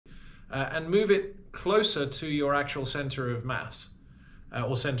and move it closer to your actual center of mass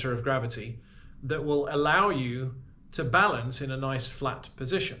or center of gravity, that will allow you to balance in a nice flat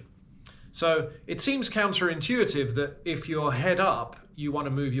position. So it seems counterintuitive that if you're head up, you want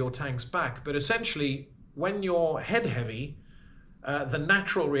to move your tanks back, but essentially when you're head heavy, the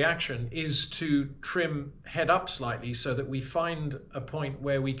natural reaction is to trim head up slightly so that we find a point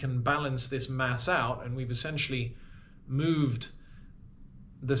where we can balance this mass out, and we've essentially moved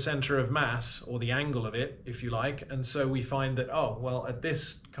the center of mass, or the angle of it, if you like, and so we find that, oh, well, at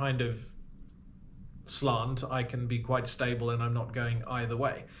this kind of slant, I can be quite stable and I'm not going either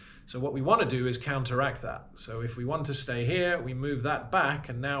way. So what we want to do is counteract that. So if we want to stay here, we move that back,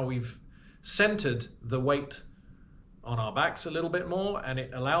 and now we've centered the weight on our backs a little bit more, and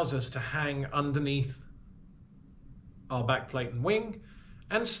it allows us to hang underneath our back plate and wing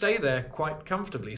and stay there quite comfortably.